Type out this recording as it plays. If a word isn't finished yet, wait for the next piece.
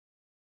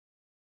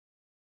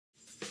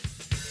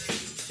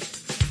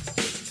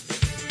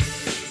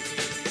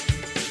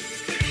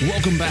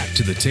Welcome back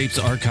to the Tapes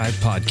Archive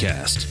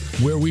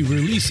podcast, where we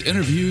release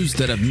interviews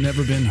that have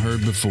never been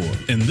heard before.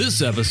 In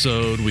this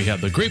episode, we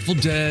have the Grateful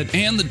Dead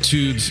and the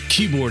Tubes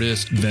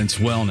keyboardist Vince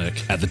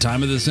Welnick. At the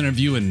time of this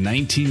interview in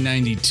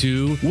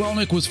 1992,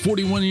 Welnick was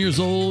 41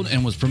 years old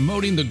and was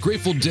promoting the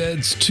Grateful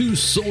Dead's 2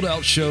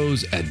 sold-out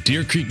shows at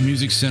Deer Creek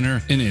Music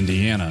Center in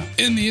Indiana.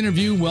 In the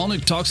interview,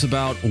 Welnick talks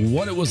about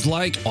what it was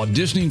like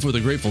auditioning for the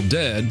Grateful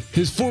Dead,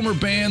 his former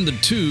band, the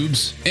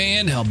Tubes,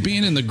 and how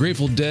being in the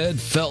Grateful Dead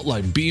felt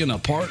like being a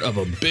part of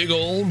a big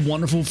old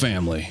wonderful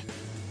family.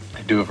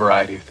 I do a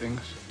variety of things.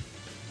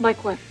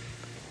 Like what?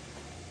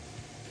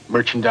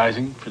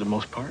 Merchandising, for the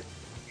most part.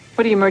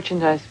 What do you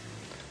merchandise?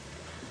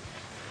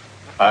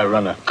 I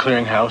run a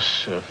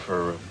clearinghouse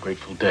for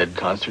Grateful Dead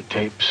concert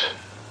tapes.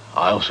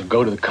 I also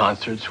go to the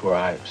concerts where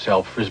I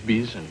sell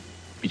frisbees and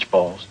beach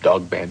balls,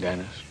 dog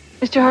bandanas.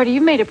 Mr. Hardy,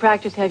 you've made a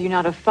practice, have you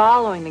not, of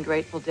following the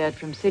Grateful Dead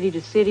from city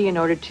to city in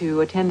order to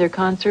attend their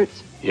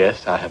concerts?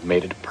 Yes, I have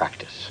made it a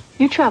practice.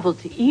 You traveled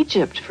to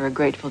Egypt for a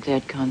Grateful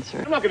Dead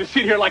concert. I'm not going to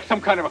sit here like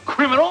some kind of a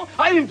criminal.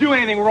 I didn't do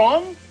anything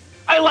wrong.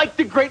 I like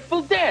the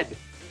Grateful Dead.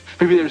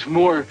 Maybe there's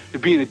more to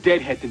being a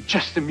Deadhead than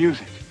just the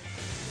music.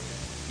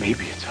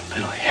 Maybe it's a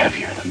little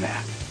heavier than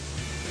that.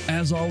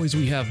 As always,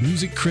 we have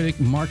music critic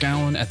Mark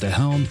Allen at the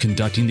helm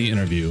conducting the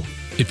interview.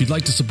 If you'd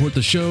like to support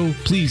the show,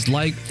 please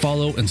like,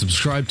 follow, and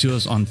subscribe to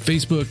us on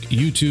Facebook,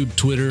 YouTube,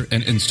 Twitter,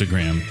 and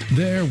Instagram.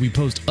 There, we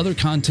post other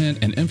content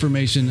and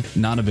information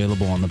not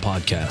available on the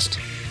podcast.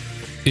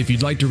 If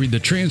you'd like to read the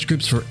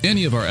transcripts for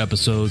any of our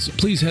episodes,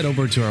 please head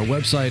over to our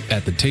website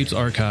at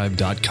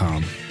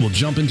thetapesarchive.com. We'll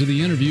jump into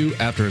the interview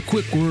after a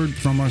quick word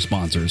from our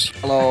sponsors.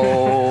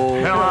 Hello.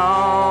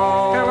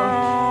 Hello.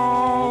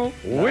 Hello.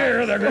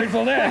 We're the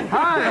Grateful Dead.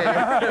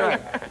 Hi.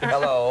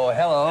 Hello,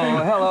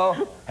 hello,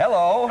 hello,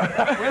 hello.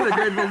 We're the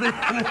Grateful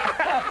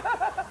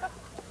Dead.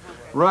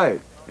 Right.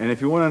 And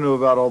if you want to know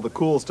about all the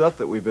cool stuff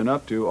that we've been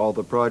up to, all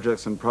the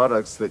projects and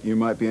products that you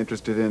might be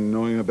interested in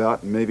knowing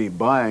about and maybe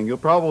buying, you'll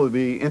probably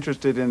be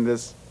interested in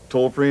this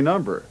toll-free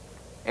number.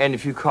 And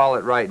if you call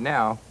it right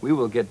now, we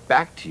will get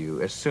back to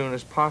you as soon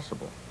as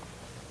possible.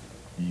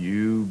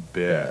 You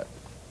bet.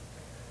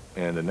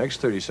 And the next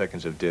 30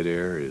 seconds of dead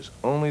air is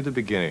only the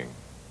beginning.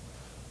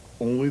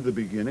 Only the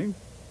beginning?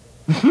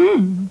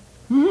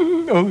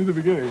 Only the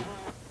beginning.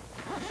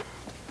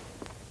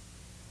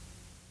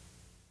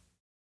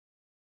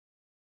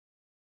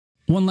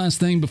 One last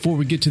thing before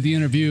we get to the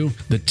interview,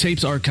 the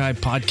Tapes Archive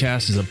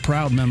podcast is a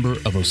proud member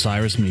of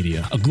Osiris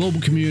Media, a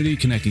global community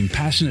connecting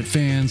passionate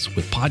fans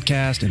with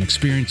podcasts and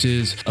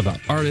experiences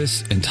about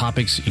artists and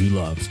topics you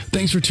love.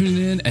 Thanks for tuning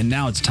in, and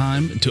now it's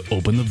time to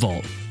open the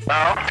vault.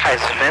 Hello? Hi,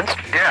 is this Vince?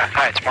 Yeah.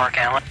 Hi, it's Mark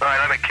Allen. All right,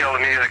 let me kill the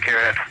music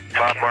here.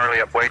 Bob Marley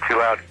up way too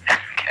loud.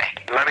 Okay.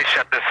 Let me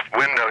shut this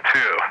window,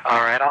 too. All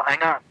right, I'll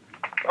hang on.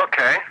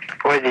 Okay.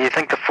 Boy, do you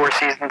think the Four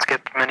Seasons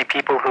get many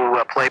people who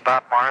play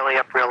Bob Marley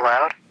up real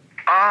loud?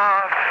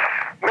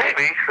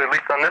 Maybe. At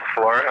least on this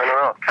floor. I don't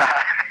know.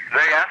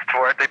 They asked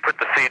for it. They put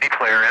the CD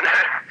player in.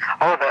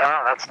 Oh,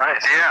 that's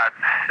nice.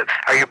 Yeah.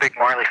 Are you a big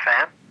Marley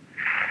fan?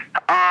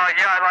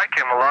 Yeah, I like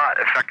him a lot.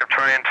 In fact, I'm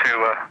trying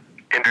to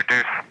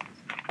introduce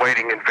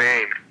Waiting in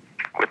Vain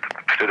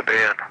to the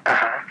band.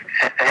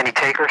 Uh-huh. Any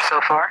takers so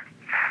far?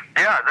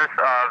 Yeah, they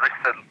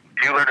said,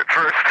 you learned it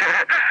first.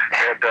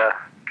 And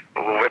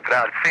we'll whip it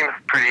out. It seems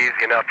pretty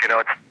easy enough. You know,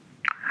 it's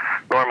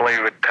normally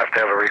we'd have to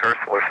have a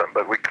rehearsal or something,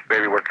 but we could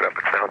maybe work it up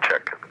at sound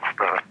check because it's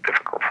not a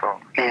difficult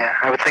song. Yeah,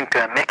 I would think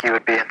Mickey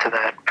would be into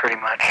that pretty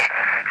much.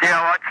 Yeah,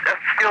 well, it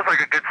feels like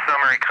a good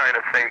summery kind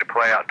of thing to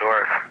play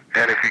outdoors.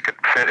 And if you could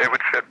fit, it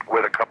would fit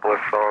with a couple of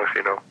songs,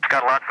 you know. It's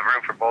got lots of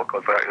room for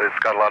vocals, but it's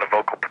got a lot of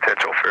vocal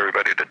potential for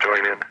everybody to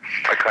join in.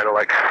 I kind of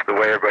like the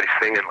way everybody's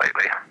singing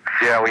lately.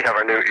 Yeah, we have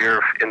our new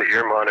ear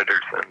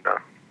monitors, and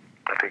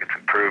I think it's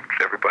improved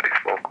everybody's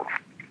vocals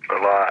a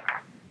lot.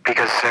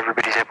 Because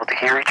everybody's able to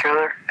hear each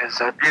other? Is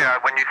that... Yeah,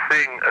 when you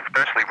sing,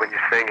 especially when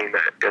you're singing,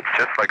 it's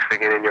just like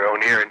singing in your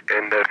own ear.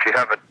 And if you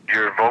have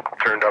your vocal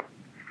turned up,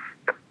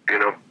 you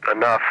know,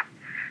 enough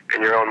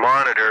in your own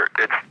monitor,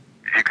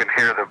 you can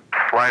hear the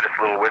slightest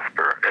little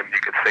whisper, and you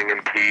can sing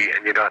in key,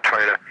 and you're not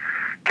trying to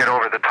get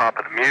over the top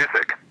of the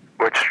music,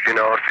 which, you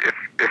know, if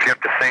you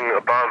have to sing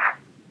above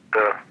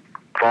the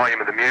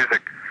volume of the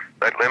music,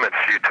 that limits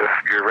you to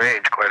your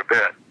range quite a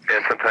bit.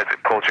 And sometimes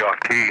it pulls you off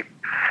key.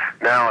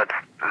 Now it's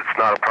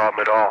not a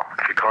problem at all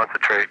if you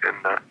concentrate,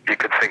 and you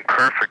can sing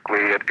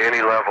perfectly at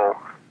any level,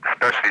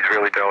 especially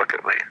really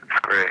delicately. It's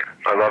great.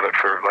 I love it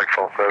for like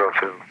falsetto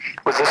too.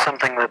 Was this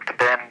something that the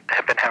band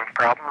had been having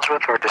problems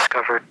with, or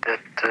discovered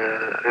that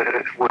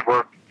would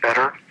work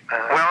better?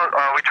 Well,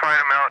 we tried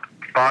them out.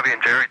 Bobby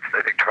and Jerry,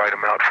 I think, tried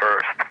them out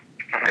first,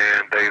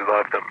 and they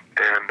loved them.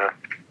 And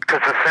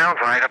because the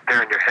sound's right up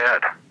there in your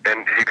head,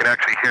 and you can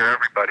actually hear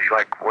everybody.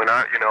 Like when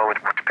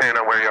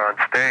depending on where you're on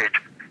stage,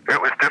 it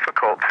was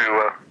difficult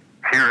to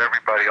hear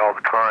everybody all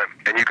the time.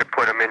 And you could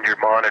put them in your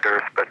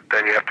monitors, but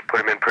then you have to put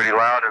them in pretty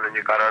loud, and then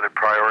you got other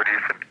priorities.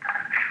 And,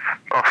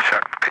 oh,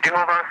 shucks. Could you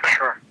hold on?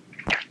 Sure.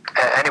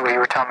 Anyway, you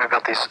were telling telling me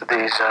about these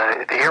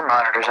the ear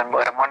monitors, and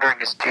what I'm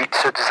wondering is,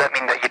 so does that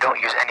mean that you don't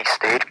use any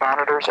stage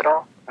monitors at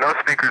all? No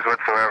speakers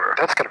whatsoever.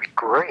 That's got to be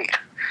great.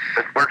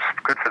 It works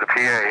good for the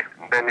PA.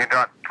 Then you're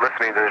not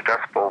listening to the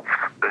decibels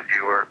that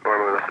you are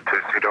normally listening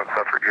to, so you don't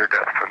suffer ear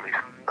death from these.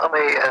 Let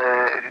me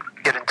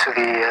get into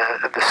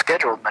the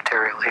scheduled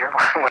material here.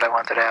 What I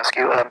wanted to ask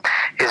you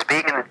is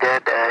Being in the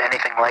Dead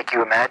anything like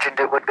you imagined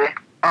it would be?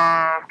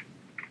 I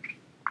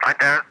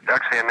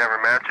never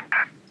imagined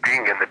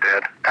being in the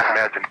Dead. I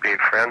imagined being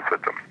friends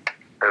with them.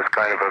 It was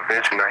kind of a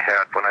vision I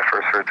had when I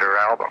first heard their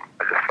album.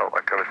 I just felt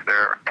like I was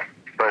there.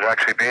 But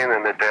actually being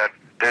in the Dead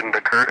didn't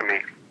occur to me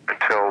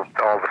until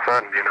all of a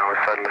sudden,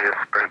 suddenly as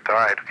Brent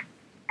died.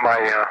 My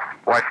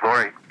wife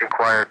Lori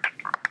inquired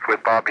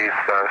with Bobby's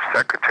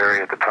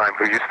secretary at the time,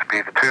 who used to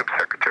be the Tubes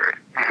secretary.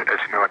 As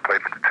you know, I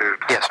played with the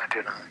Tubes. Yes, I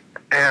do know.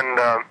 And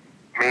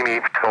Mimi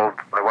told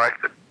my wife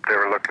that they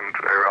were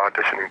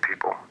auditioning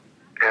people.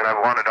 And I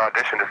wanted to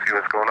audition to see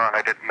what's going on.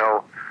 I didn't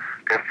know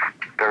if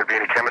there would be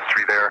any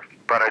chemistry there,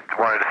 but I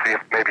wanted to see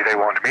if maybe they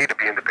wanted me to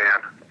be in the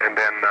band. And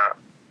then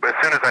as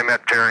soon as I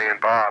met Jerry and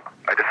Bob,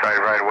 I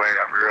decided right away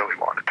I really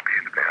wanted to be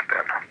in the band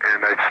then. And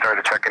I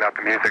started checking out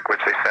the music,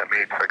 which they sent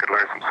me, so I could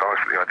learn some songs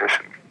for the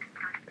audition.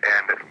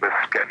 And it was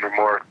getting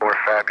more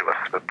fabulous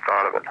with the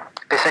thought of it.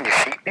 They send you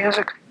sheet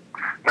music?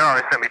 No,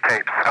 they sent me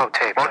tapes. Oh,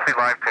 tapes. Mostly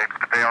live tapes,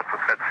 but they also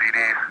sent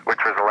CDs,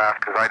 which was a laugh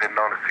because I didn't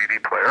own a CD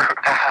player.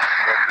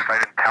 I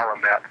didn't tell them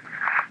that.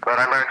 But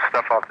I learned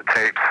stuff off the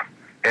tapes.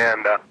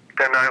 And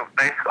then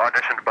they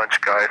auditioned a bunch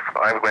of guys.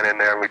 I went in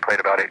there and we played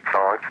about 8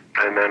 songs.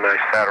 And then I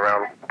sat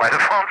around by the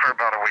phone for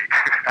about a week.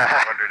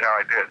 I wondered how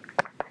I did.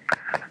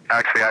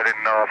 Actually, I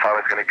didn't know if I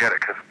was going to get it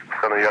because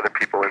some of the other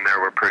people in there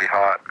were pretty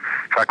hot.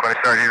 In fact, when I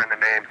started hearing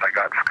the names, I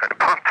got kind of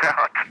bummed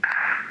out.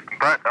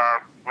 But,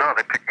 no,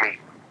 they picked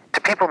me. Do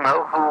people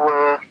know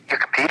who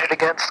you competed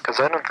against? Because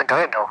I don't think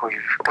I know who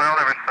you... Well,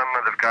 there were some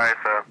of the guys,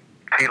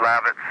 T.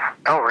 Lavitz.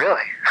 Oh,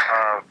 really?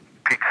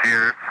 Pete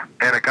Sears,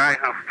 and a guy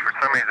who, for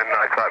some reason,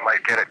 I thought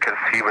might get it because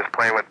he was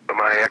playing with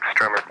my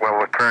ex-drummer,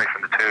 with Perry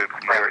from the Tubes.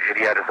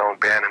 He had his own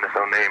band and his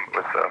own name. It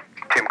was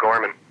Tim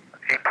Gorman.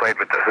 He played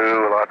with The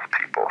Who, lots of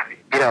people.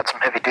 You had some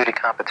heavy-duty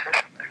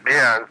competition there.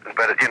 Yeah,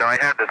 but, I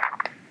had this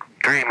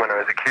dream when I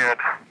was a kid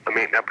of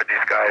meeting up with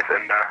these guys,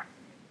 and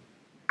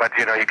but,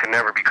 you can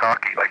never be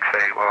cocky, like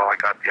say, well, I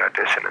got the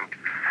audition, and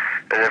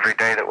every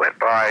day that went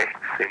by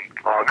seemed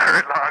longer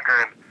and longer,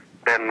 and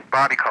then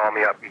Bobby called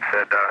me up and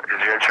said,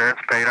 is your insurance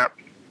paid up?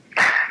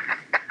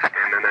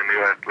 And then I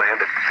knew I'd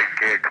landed a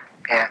big gig.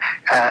 Yeah.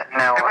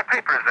 Now, hey, what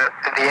paper is this?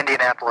 The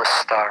Indianapolis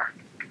Star.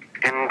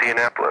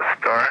 Indianapolis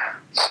Star?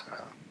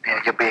 Yeah,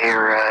 you'll be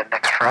here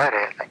next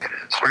Friday, I think it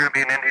is. We're going to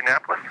be in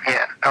Indianapolis?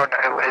 Yeah. Oh,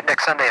 no,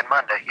 next Sunday and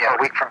Monday. Yeah,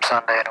 a week from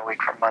Sunday and a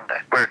week from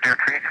Monday. Where, Deer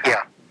Creek?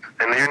 Yeah.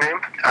 And your name?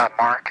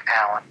 Mark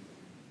Allen.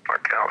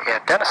 Mark Allen. Yeah,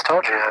 Dennis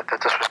told you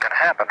that this was going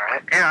to happen,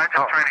 right? Yeah, I'm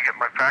just trying to get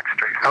my facts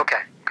straight.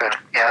 Okay, good.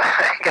 Yeah,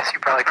 I guess you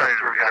probably go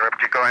through...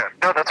 interrupt you. Go ahead.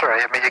 No, that's all right.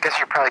 I mean, I guess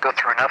you probably go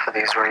through enough of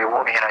these where you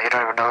don't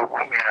even know,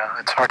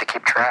 it's hard to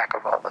keep track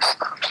of all this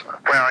stuff. So.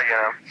 Well,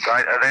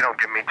 they don't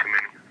give me too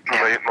many.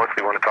 Yeah. They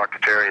mostly want to talk to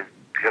Jerry and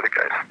the other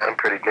guys. I'm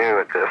pretty new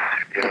at this,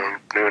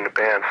 new in the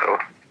band, so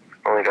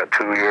only got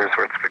 2 years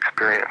worth of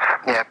experience.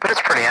 Yeah, but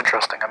it's pretty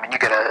interesting. I mean, you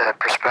get a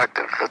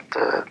perspective that,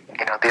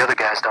 the other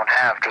guys don't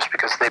have just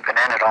because they've been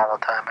in it all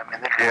the time. I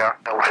mean, they don't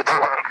know what it's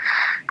like.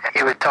 And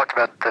you had talked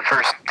about the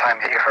first time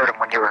that you heard him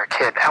when you were a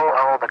kid. How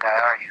old a guy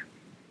are you?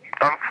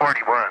 I'm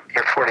 41.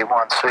 You're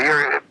 41, so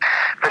you're...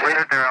 When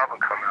did their album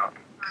come out?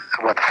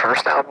 What, the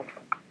first album?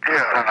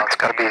 Yeah. I don't know, it's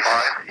got to be,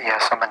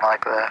 something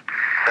like that.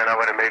 Then I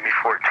would have made me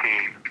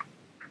 14.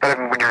 But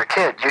when you're a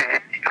kid, you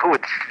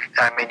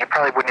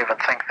probably wouldn't even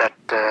think that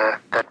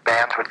that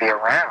bands would be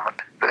around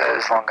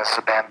as long as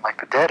a band like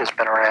the Dead has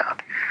been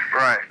around.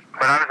 Right.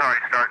 But I was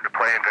already starting to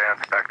play in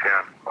bands back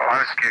then. I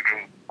was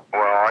gigging,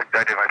 I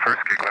did my first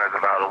gig when I was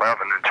about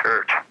 11 in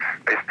church.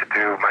 I used to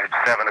do my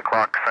 7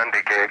 o'clock Sunday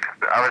gig.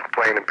 I was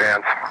playing in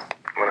bands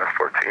when I was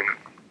 14.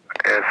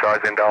 And so I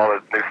was into all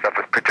the new stuff,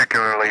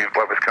 particularly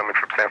what was coming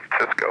from San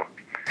Francisco.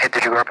 Hey,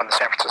 did you grow up in the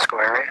San Francisco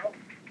area?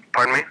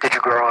 Pardon me? Did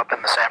you grow up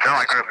in the San Francisco?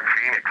 No, I grew up in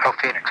Phoenix. Oh,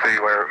 Phoenix. See,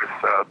 where it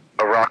was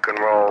a rock and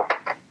roll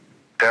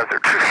desert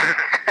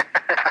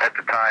at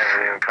the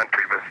time.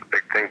 Country was a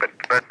big thing, but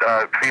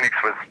Phoenix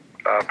was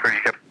pretty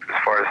hip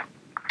as far as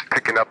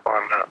picking up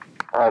on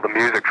all the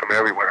music from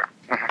everywhere.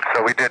 Mm-hmm.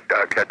 So we did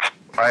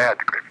I had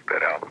the Grateful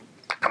Dead album.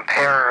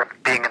 Compare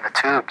being in the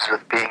Tubes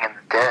with being in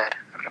the Dead.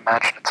 I would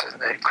imagine it's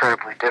an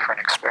incredibly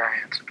different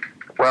experience.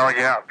 Well,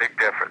 yeah, big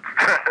difference.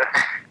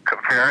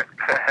 Compare it.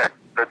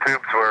 The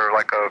Tubes were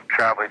like a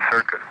traveling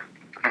circus,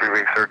 a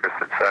 3-week circus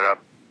that set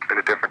up in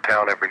a different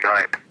town every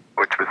night,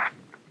 which was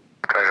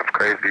kind of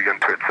crazy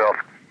unto itself.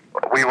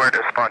 We weren't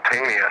as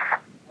spontaneous,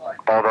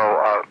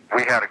 although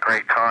we had a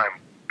great time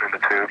in the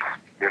Tubes.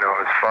 It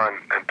was fun,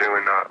 and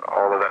doing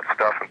all of that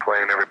stuff and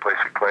playing every place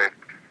we played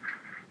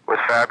was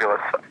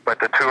fabulous. But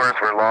the tours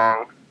were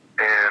long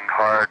and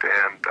hard,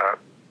 and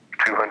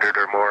 200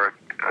 or more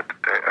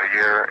a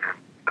year.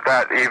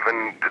 That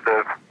even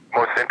the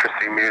most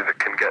interesting music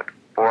can get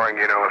boring.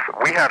 You know, if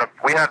we had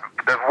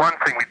the one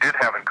thing we did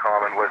have in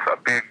common was a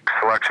big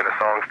selection of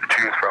songs to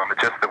choose from.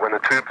 It's just that when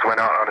the Tubes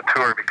went out on a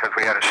tour because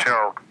we had a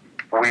show,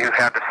 we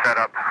had to set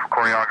up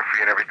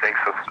choreography and everything,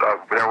 so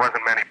there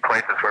wasn't many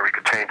places where we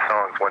could change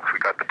songs once we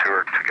got the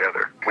tour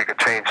together. We could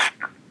change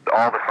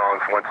all the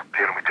songs once,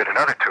 you know, we did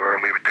another tour,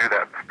 and we would do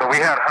that. But we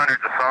had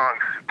hundreds of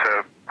songs to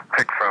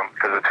pick from,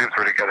 because the Tubes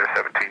were together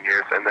 17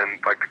 years, and then,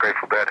 like the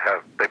Grateful Dead,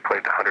 they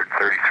played 133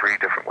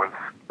 different ones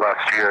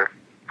last year.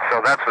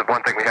 So that's the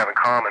one thing we have in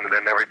common, and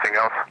then everything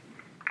else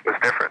was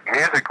different.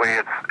 Musically,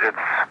 it's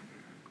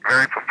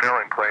very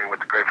fulfilling playing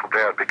with the Grateful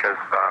Dead because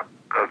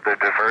of the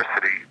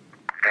diversity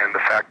and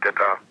the fact that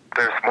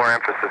there's more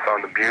emphasis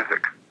on the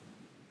music.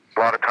 A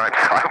lot of times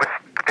I was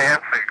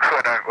dancing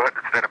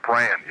instead of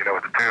playing, you know,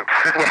 with the Tubes.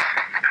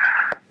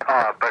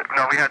 But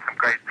no, we had some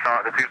great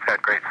songs. The Tubes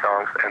had great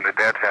songs, and the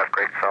Dead have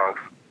great songs.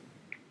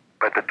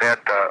 But the Dead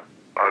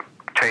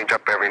change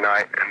up every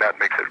night, and that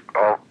makes it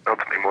all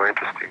ultimately more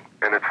interesting.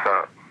 And it's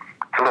a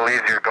little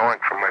easier going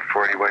from my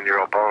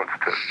 41-year-old bones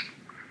to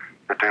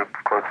do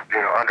close,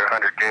 you know, under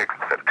 100 gigs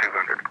instead of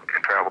 200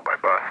 and travel by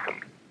bus and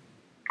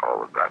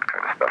all of that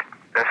kind of stuff.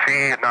 If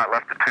he had not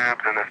left the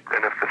Tubes, and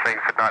if the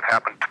things had not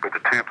happened with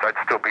the Tubes, I'd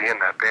still be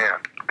in that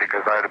band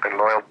because I'd have been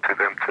loyal to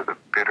them to the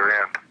bitter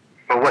end.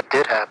 Well, what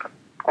did happen?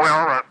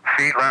 Well,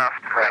 he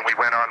left, and we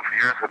went on for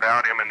years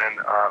without him, and then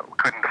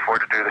couldn't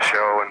afford to do the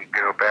show, and,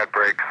 you know, bad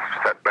breaks,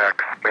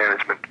 setbacks,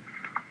 management,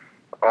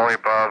 all the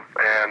above,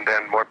 and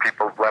then more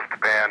people left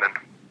the band, and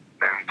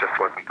it just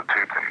wasn't the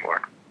Tubes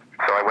anymore.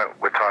 So I went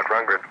with Todd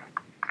Rundgren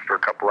for a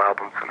couple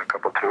albums and a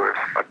couple tours.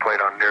 I played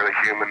on Nearly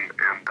Human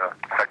and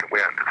Second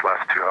Wind, his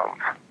last two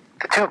albums.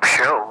 The Tube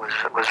show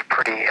was a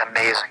pretty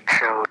amazing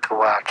show to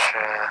watch.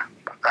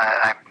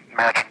 I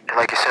imagine,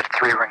 like you said,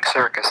 three-ring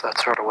circus,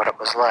 that's sort of what it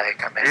was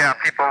like. I mean, yeah,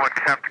 people would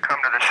have to come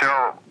to the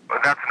show.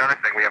 That's another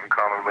thing we have in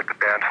common with the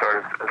band.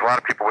 So a lot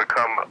of people would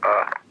come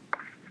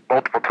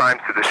multiple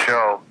times to the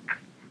show.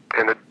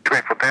 In the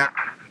Grateful Dead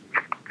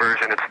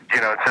version, it's,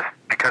 you know, it's just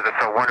because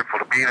it's so wonderful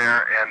to be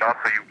there, and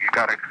also you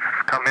got to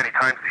come many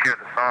times to hear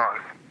the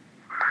songs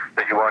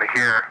that you want to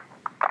hear.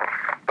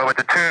 But with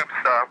the Tubes,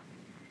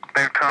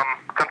 they'd come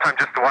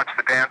sometimes just to watch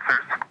the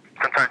dancers,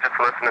 sometimes just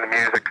to listen to the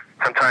music,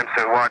 sometimes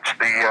to watch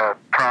the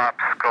props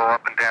go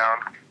up and down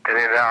and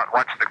in and out,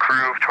 watch the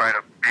crew try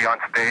to be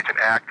on stage and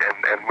act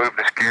and move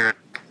the gear,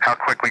 how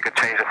quick we could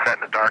change a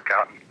set in the dark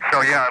out. So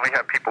yeah, we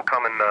have people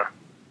coming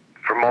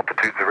for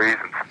multitudes of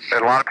reasons.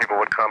 And a lot of people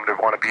would come to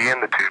want to be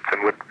in the Tubes,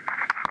 and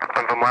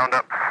some of them wound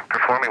up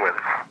performing with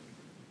us.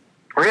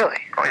 Really?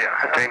 Oh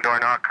yeah, Jane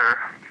Dornacher,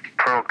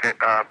 Pearl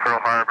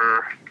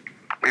Harbor.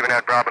 We even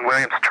had Robin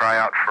Williams try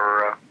out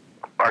for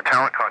our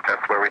talent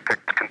contest, where we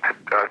picked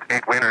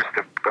 8 winners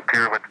to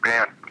appear with the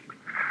band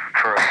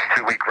for a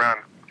 2-week run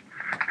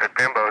at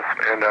Bimbo's,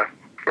 and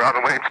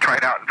Robin Williams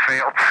tried out and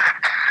failed,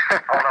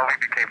 although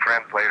we became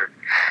friends later.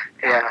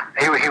 Yeah,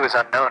 he was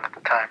unknown at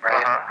the time,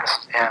 right?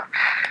 Yeah.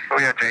 So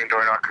we had Jane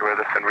Dornacher with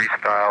us, and Reese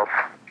Styles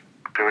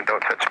doing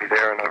Don't Touch Me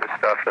There and other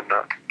stuff. And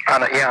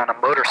on a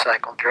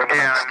motorcycle driven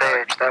on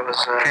stage. That was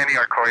Kenny,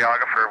 our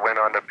choreographer, went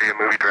on to be a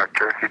movie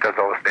director. He does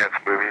all his dance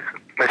movies.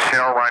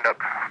 Michelle wound up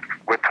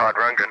with Todd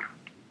Rundgren,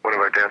 one of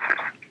our dancers.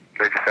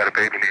 They just had a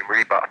baby named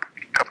Reebok.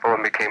 A couple of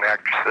them became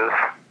actresses.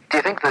 Do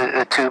you think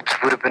the Tubes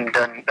would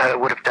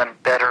have done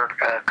better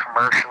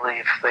commercially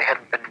if they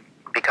hadn't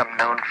become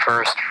known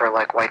first for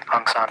like White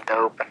Punks on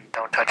Dope and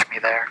Don't Touch Me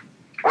There?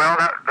 Well,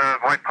 the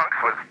White Punks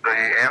was the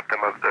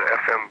anthem of the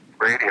FM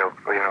radio,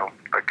 you know,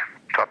 like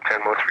top 10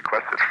 most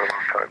requested for a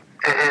long time.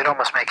 It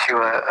almost makes you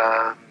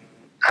a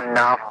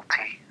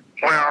novelty.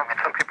 Well,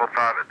 some people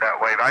thought it that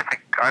way, but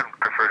I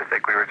prefer to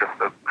think we were just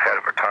ahead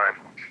of our time.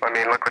 I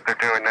mean, look what they're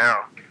doing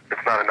now.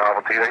 It's not a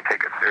novelty. They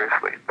take it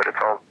seriously, but it's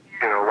all,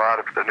 you know, a lot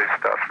of the new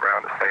stuff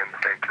around is saying the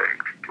same thing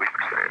we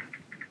were saying.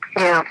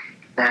 Yeah.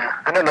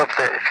 I don't know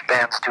if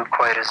bands do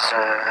quite as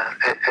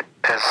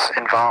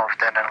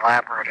involved and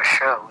elaborate a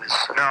show as...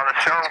 No, the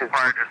show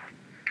part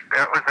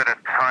that was at a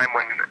time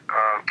when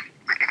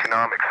the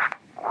economics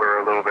were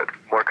a little bit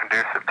more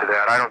conducive to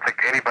that. I don't think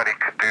anybody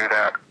could do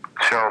that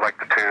show like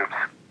the Tubes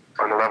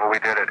on the level we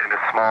did it in a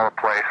smaller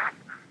place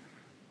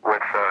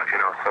with, you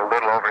know, so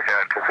little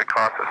overhead, because it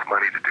cost us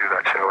money to do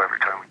that show every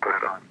time we put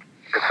it on.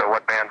 And so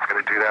what band's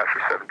going to do that for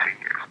 17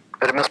 years?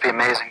 But it must be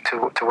amazing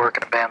to work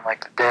in a band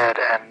like the Dead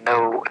and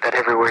know that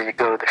everywhere you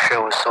go the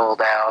show is sold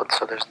out,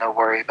 so there's no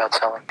worry about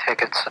selling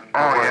tickets. And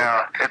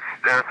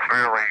it's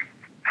really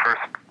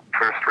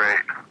first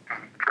rate,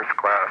 first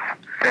class.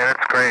 And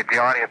it's great. The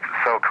audience is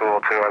so cool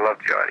too. I love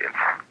the audience.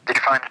 Did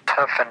you find it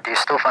tough, and do you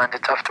still find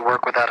it tough to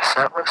work without a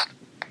set list?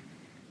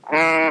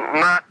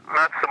 Not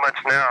so much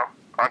now.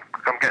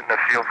 I'm getting a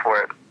feel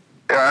for it.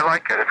 Yeah, I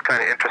like it. It's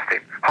kind of interesting.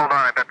 Hold on,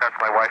 I bet that's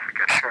my wife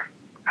again. Sure.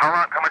 How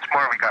much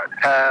more we got?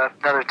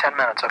 Another 10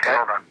 minutes, okay?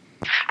 Hold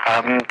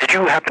on. Did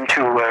you happen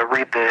to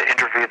read the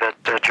interview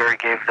that Jerry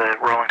gave the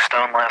Rolling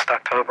Stone last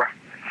October?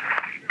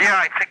 Yeah,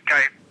 I think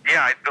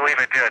Yeah, I believe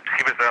I did.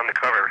 He was on the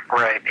cover.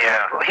 Right,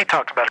 yeah. Well, he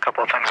talked about a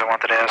couple of things I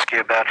wanted to ask you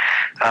about.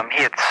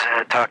 He had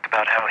talked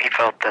about how he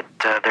felt that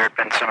there had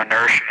been some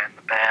inertia in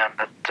the band,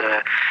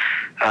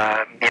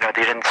 that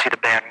they didn't see the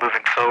band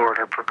moving forward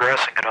or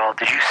progressing at all.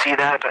 Did you see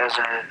that as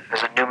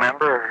a new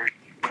member? Or?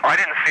 I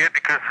didn't see it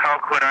because how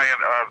could I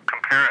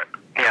compare it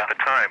at the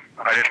time?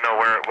 I didn't know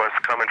where it was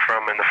coming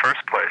from in the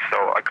first place,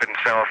 so I couldn't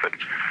tell if it.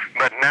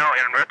 But now,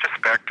 in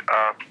retrospect,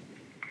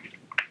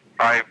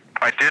 I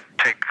did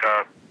take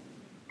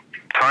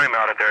time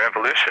out of their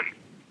evolution.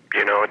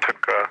 It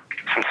took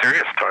some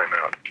serious time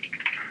out.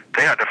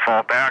 They had to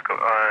fall back,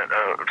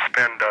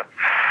 spend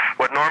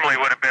what normally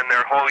would have been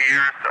their whole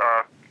year's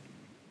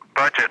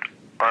budget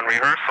on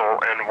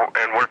rehearsal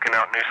and working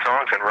out new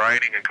songs and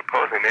writing and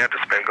composing. They had to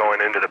spend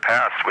going into the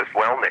past with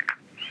Welnick.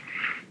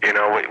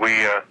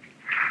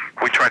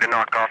 We tried to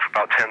knock off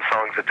about 10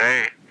 songs a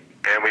day,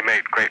 and we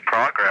made great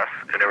progress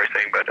and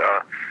everything. But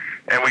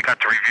and we got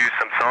to review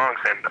some songs,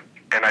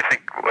 and I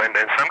think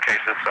in some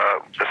cases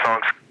the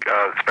songs,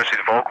 especially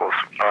the vocals,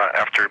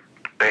 after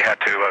they had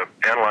to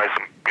analyze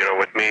them,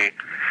 with me,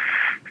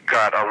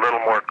 got a little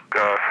more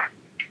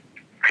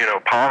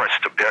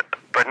polished a bit.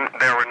 But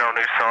there were no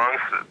new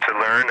songs to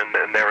learn,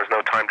 and there was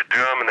no time to do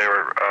them, and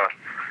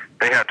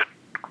they had to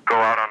go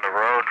out on the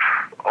road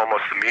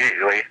almost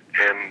immediately,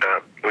 and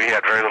we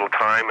had very little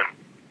time, and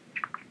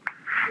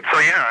so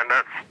and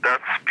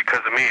that's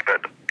because of me.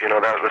 But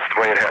that was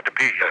the way it had to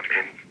be. I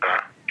mean,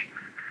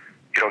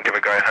 you don't give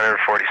a guy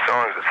 140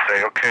 songs and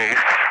say, "Okay,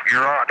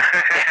 you're on."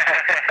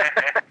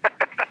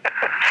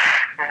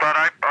 But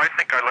I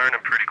think I learned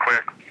them pretty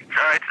quick.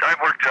 I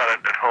worked on it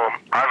at home.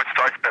 I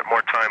spent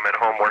more time at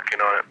home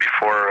working on it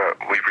before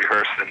we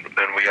rehearsed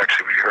than we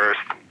actually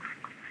rehearsed.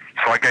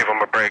 So I gave them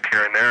a break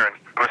here and there, and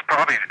it was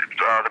probably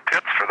the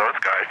pits for those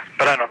guys.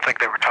 But I don't think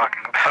they were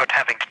talking about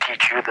having to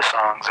teach you the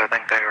songs. I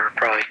think they were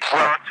probably...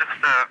 Well, it's just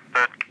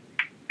the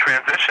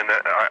transition.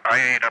 I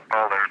ate up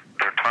all their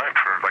time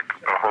for like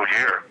a whole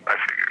year, I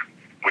figured.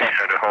 We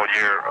had a whole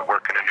year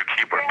working a new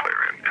keyboard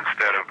player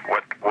instead of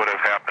what would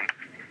have happened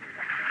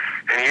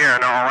in a year.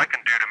 And all I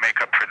can do to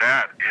make up for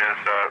that is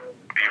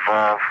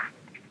evolve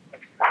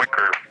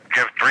quicker,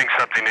 bring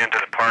something into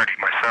the party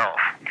myself,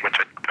 which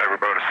I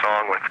wrote a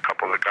song with a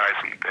couple of the guys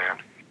in the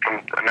band.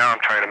 And now I'm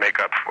trying to make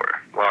up for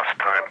lost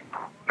time.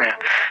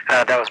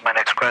 Yeah, that was my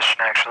next question,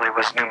 actually,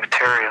 was new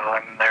material.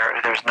 I mean,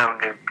 there's no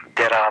new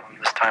Dead album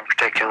this time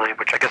particularly,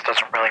 which I guess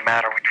doesn't really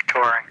matter when you're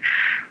touring.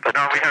 But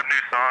no, we have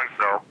new songs,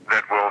 though,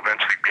 that will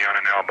eventually be on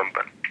an album,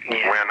 but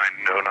when, I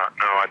do not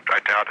know. I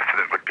doubt if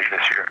it would be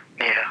this year.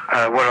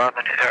 Yeah. What are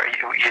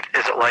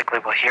is it likely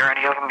we'll hear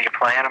any of them? You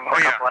playing them?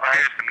 Here's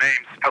some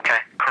names. Okay.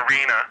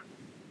 Corrina.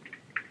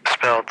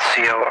 Spelled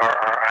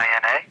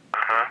Corrina?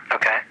 Uh-huh.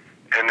 Okay.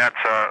 And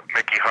that's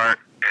Mickey Hart,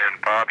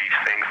 and Bobby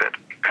sings it.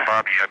 And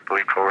Bobby, I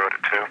believe, co-wrote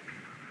it, too.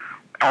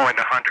 Oh, and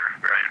the Hunter,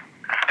 right.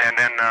 And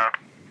then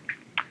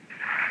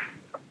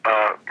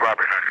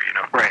Robert Hunter,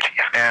 Right,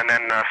 yeah. And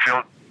then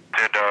Phil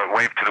did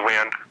Wave to the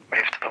Wind.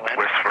 Wave to the Wind.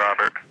 With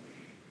Robert.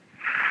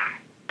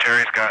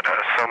 Jerry's got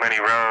So Many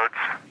Roads,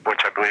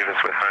 which I believe is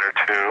with Hunter,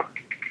 too.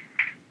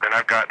 Then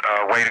I've got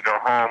Way to Go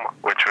Home,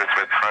 which was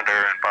with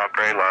Hunter and Bob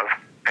Braylove.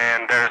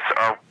 And there's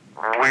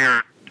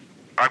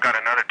I've got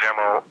another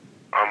demo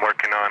I'm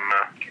working on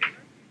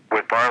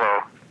with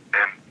Barlow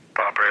and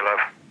Bob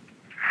Braylove.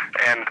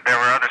 And there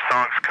were other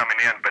songs coming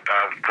in, but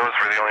those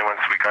were the only ones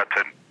we got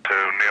to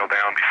nail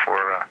down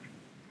before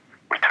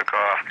we took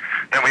off.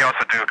 Then we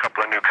also do a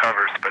couple of new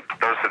covers, but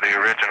those are the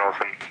originals,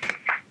 and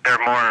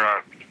they're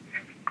more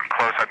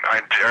close.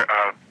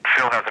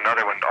 Phil has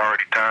another one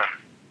already done,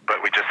 but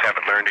we just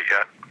haven't learned it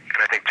yet.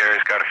 And I think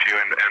Jerry's got a few,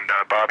 and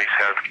Bobby's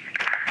has.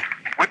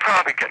 We're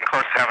probably getting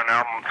close to having an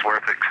album's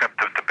worth, except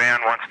that the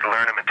band wants to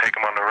learn them and take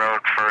them on the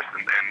road first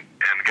and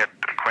get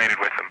acquainted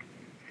with them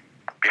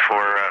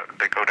before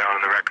they go down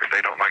on the record. They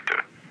don't like to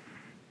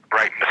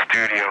write in the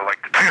studio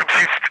like the Tubes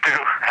used to do.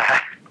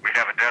 We'd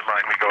have a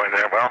deadline. We go in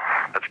there. Well,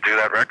 let's do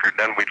that record.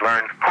 Then we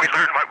learn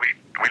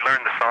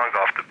the songs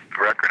off the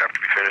record after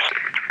we finished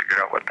it. We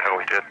figured out what the hell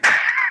we did.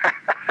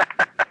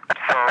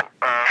 So,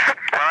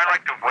 I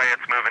like the way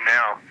it's moving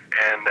now,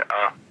 and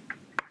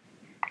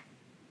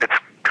it's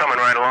coming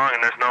right along.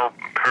 And there's no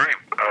hurry.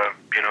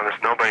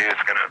 There's nobody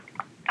that's gonna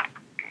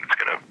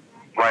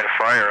light a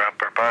fire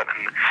up our butt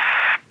and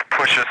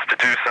push us to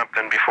do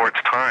something before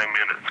it's time.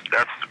 And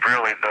that's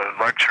really the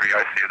luxury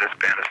I see of this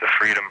band, is the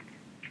freedom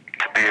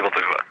to be able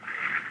to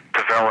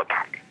develop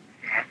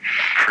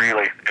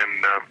freely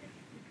and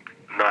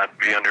not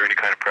be under any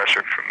kind of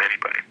pressure from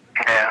anybody.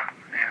 Yeah.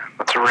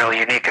 That's a really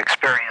unique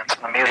experience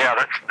in the music. Yeah,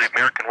 that's the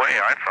American way,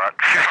 I thought.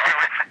 I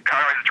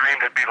always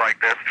dreamed it'd be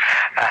like this.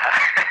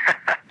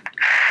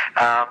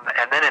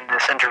 And then in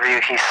this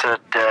interview, he said,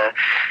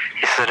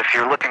 if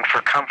you're looking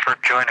for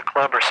comfort, join a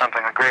club or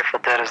something. The Grateful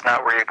Dead is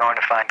not where you're going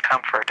to find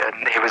comfort.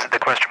 And the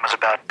question was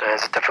about,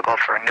 is it difficult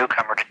for a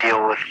newcomer to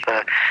deal with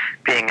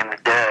being in the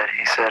Dead?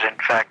 He said, in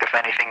fact, if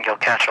anything, you'll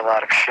catch a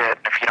lot of shit.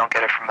 And if you don't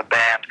get it from the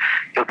band,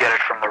 you'll get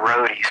it from the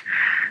roadies.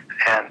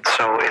 And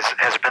so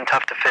has it been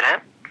tough to fit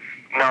in?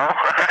 No.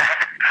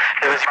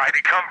 It was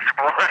mighty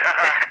comfortable.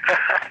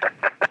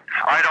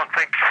 I don't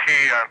think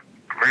he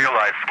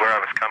realized where I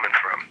was coming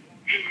from.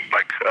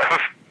 Like,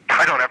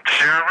 I don't have to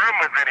share a room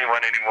with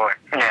anyone anymore.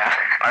 Yeah.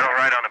 I don't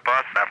ride on a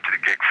bus after the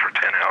gig for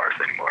 10 hours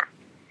anymore.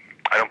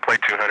 I don't play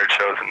 200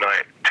 shows a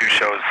night, 2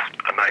 shows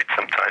a night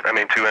sometimes. I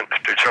mean, 2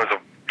 shows a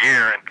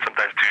year and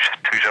sometimes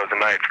two shows a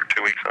night for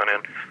 2 weeks on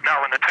end.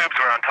 Now, when the Tubes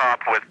were on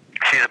top with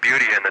She's a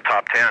Beauty in the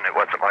top 10, it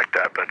wasn't like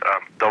that. But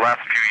the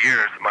last few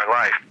years of my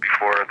life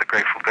before the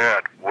Grateful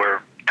Dead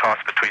were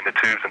tossed between the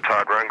Tubes and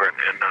Todd Rundgren.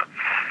 And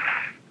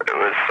it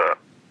was,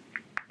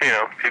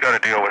 you got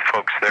to deal with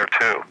folks there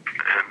too.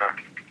 And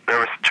there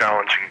was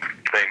challenging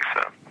things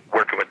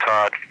working with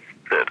Todd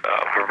that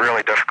were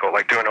really difficult,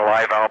 like doing a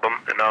live album,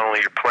 and not only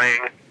you're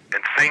playing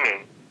and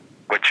singing,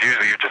 which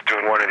usually you're just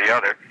doing one or the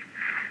other,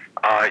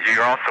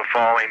 you're also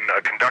following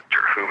a conductor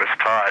who was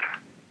Todd,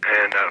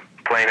 and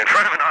playing in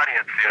front of an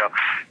audience,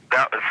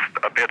 that was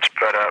a bitch,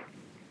 but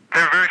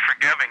they're a very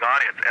forgiving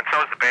audience, and so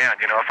is the band.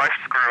 If I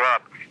screw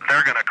up,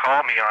 they're going to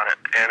call me on it,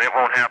 and it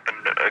won't happen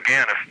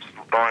again as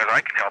long as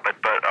I can help it,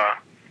 but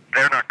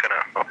they're not going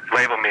to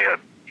label me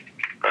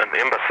an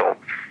imbecile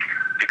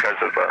because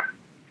of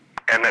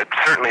and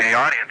certainly the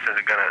audience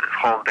isn't going to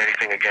hold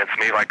anything against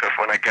me, like if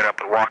when I get up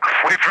and walk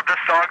away from the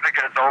song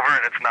thinking it's over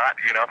and it's not,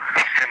 in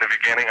the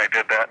beginning I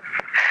did that.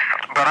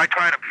 But I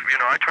try to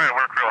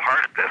work real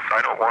hard at this.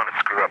 I don't want to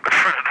screw up in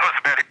front of those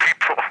many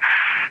people.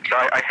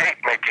 I hate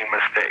making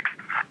mistakes.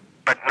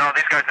 But no,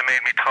 these guys have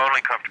made me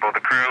totally comfortable.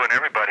 The crew and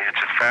everybody, it's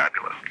just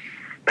fabulous.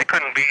 They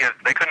couldn't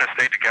have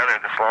stayed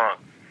together this long.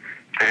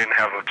 They didn't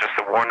have just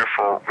a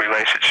wonderful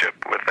relationship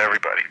with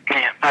everybody.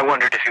 Yeah, I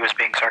wondered if he was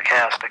being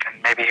sarcastic, and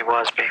maybe he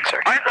was being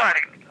sarcastic.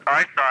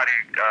 I thought he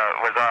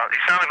was on. He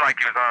sounded like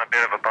he was on a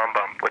bit of a bum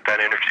with that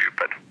interview,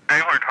 but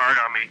they weren't hard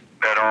on me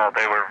at all.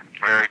 They were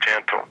very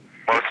gentle,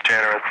 most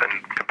generous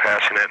and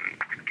compassionate. And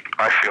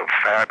I feel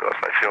fabulous.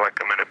 I feel like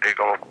I'm in a big,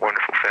 old,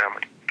 wonderful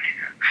family.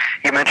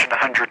 You mentioned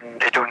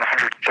doing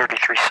 133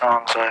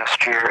 songs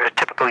last year. A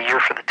typical year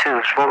for the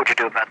Tubes. What would you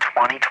do, about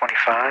 20,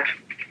 25?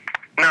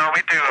 No,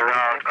 we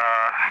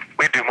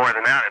do more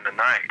than that in the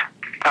night.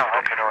 Oh,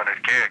 okay. On a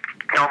gig.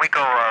 No, we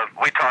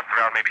tossed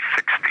around maybe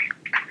 60,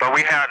 but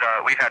we had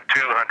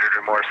 200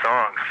 or more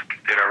songs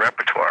in our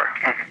repertoire.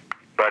 Mm-hmm.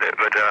 But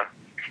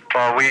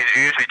we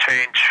usually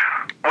change.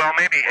 Well,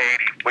 maybe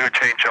 80. We would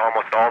change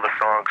almost all the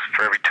songs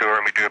for every tour,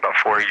 and we do about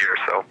 4 a year.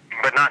 So,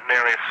 but not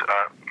nearly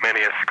as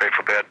many as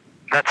Grateful Dead.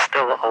 That's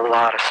still a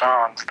lot of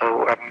songs,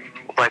 though.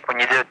 Like when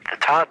you did the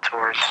Todd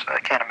tours, I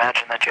can't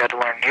imagine that you had to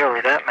learn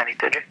nearly that many,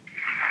 did you?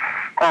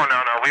 Oh,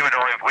 no.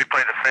 We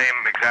played the same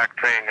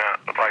exact thing,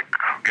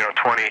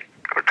 20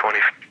 or 20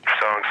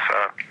 songs,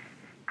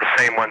 the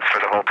same ones for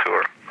the whole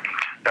tour.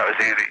 That was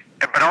easy.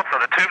 But also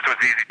the Tubes was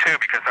easy too,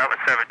 because that was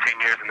 17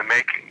 years in the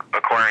making,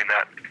 acquiring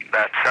that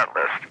set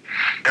list.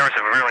 There were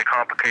some really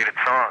complicated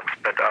songs,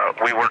 but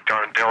we worked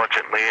on them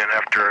diligently, and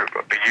after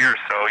a year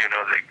or so,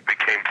 they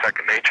became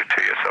second nature to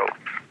you. So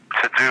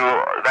to do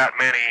that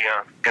many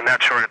in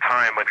that short a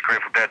time with the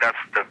Grateful Dead,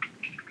 that's the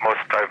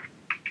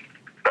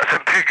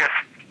biggest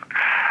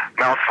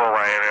mouthful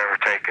I have ever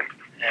taken.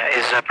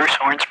 Is Bruce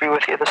Hornsby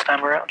with you this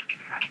time around?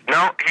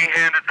 No, he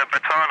handed the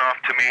baton off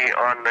to me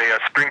on the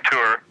spring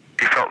tour.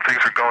 He felt things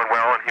were going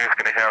well, and he was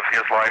going to have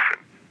his life.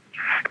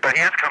 But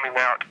he is coming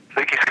out. I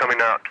think he's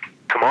coming out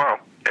tomorrow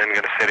and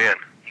going to sit in.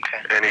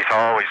 Okay. And he's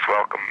always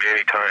welcome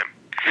anytime.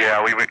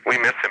 Yeah, we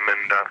miss him,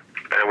 and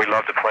we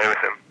love to play with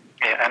him.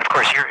 Yeah, and of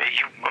course you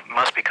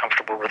must be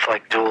comfortable with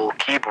like dual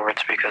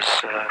keyboards, because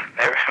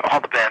all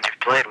the bands you've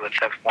played with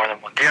have more than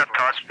one keyboard. Yeah,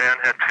 Todd's band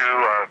had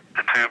 2.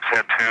 The Tubes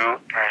had 2.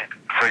 Right.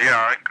 So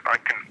yeah, I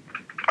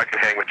can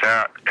hang with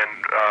that.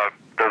 And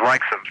the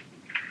likes of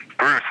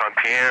Bruce on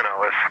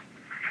piano is,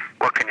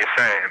 what can you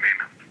say? I mean,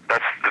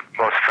 that's the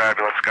most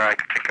fabulous guy I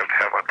could think of to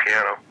have on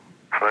piano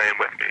playing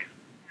with me.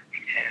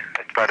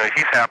 Yeah. But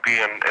he's happy,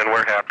 and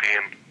we're happy,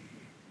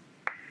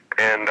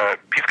 and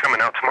he's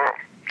coming out tomorrow.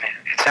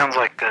 It sounds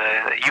like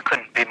you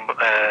couldn't be in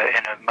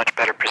a much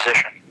better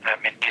position. I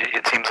mean,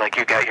 it seems like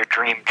you got your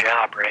dream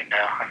job right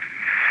now.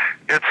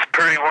 It's a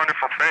pretty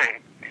wonderful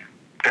thing.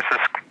 This is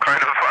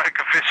kind of like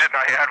a vision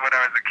I had when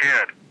I was a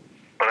kid,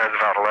 when I was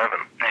about 11.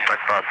 Yeah. I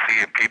saw a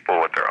sea of people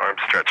with their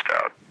arms stretched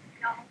out,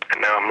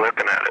 and now I'm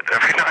looking at it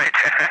every night.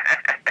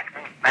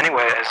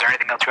 Anyway, is there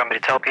anything else you want me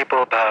to tell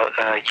people about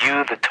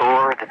you, the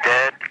tour, the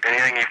Dead?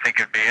 Anything you think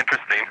would be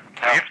interesting?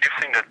 No. You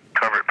seem to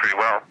cover it pretty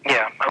well.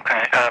 Yeah,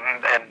 okay.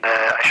 And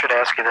I should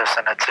ask you this,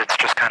 and it's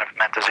just kind of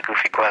meant as a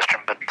goofy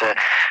question, but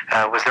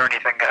was there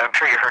anything, I'm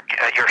sure you heard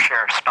your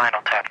share of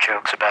Spinal Tap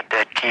jokes about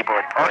Dead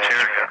keyboard players. Oh,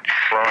 sure, yeah.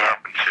 Blowing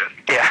up and shit.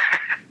 Yeah.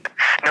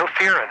 No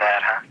fear of that,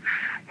 huh?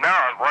 No,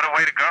 what a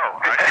way to go.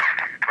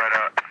 But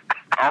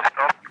I'll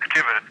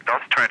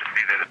try to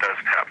see that it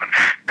doesn't happen.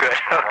 Good.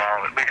 For a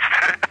while, at least.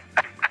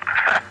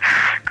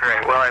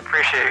 Great. Well, I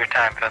appreciate your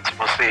time, Vince.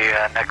 We'll see you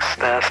next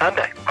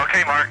Sunday.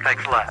 Okay, Mark.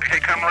 Thanks a lot. Hey,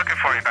 come looking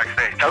for you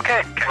backstage.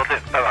 Okay. We'll do.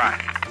 Bye-bye.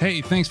 Hey,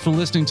 thanks for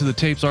listening to the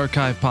Tapes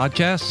Archive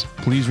podcast.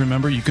 Please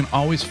remember you can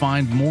always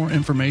find more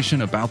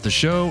information about the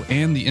show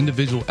and the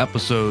individual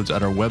episodes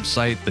at our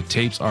website,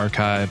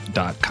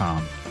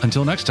 thetapesarchive.com.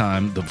 Until next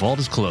time, the vault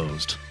is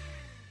closed.